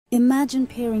Imagine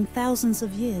peering thousands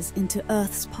of years into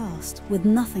Earth's past with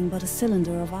nothing but a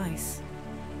cylinder of ice.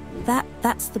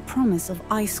 That's the promise of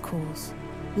ice cores,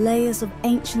 layers of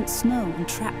ancient snow and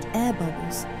trapped air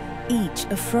bubbles, each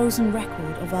a frozen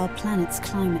record of our planet's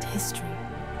climate history.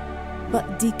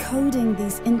 But decoding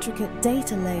these intricate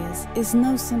data layers is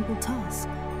no simple task.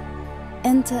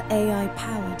 Enter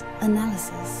AI-powered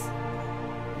analysis.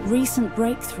 Recent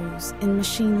breakthroughs in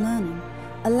machine learning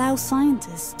allow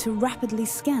scientists to rapidly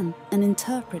scan and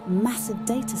interpret massive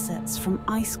datasets from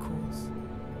ice cores.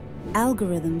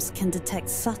 Algorithms can detect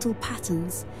subtle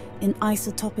patterns in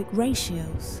isotopic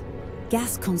ratios,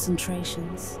 gas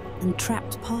concentrations, and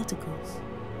trapped particles,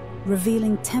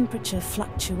 revealing temperature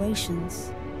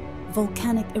fluctuations,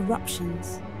 volcanic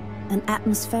eruptions, and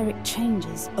atmospheric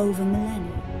changes over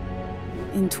millennia.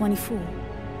 In 2024,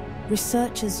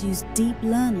 researchers used deep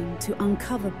learning to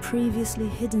uncover previously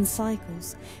hidden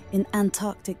cycles in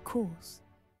Antarctic cores,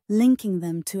 linking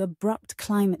them to abrupt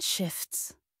climate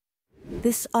shifts.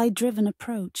 This AI-driven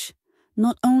approach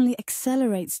not only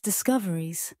accelerates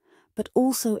discoveries, but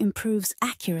also improves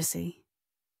accuracy,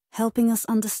 helping us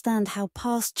understand how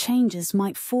past changes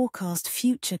might forecast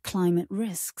future climate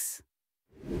risks.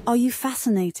 Are you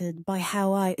fascinated by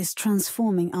how AI is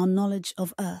transforming our knowledge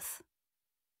of Earth?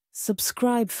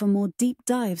 Subscribe for more deep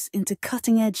dives into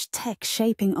cutting-edge tech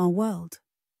shaping our world.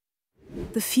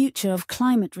 The future of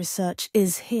climate research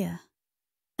is here,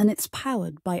 and it's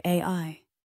powered by AI.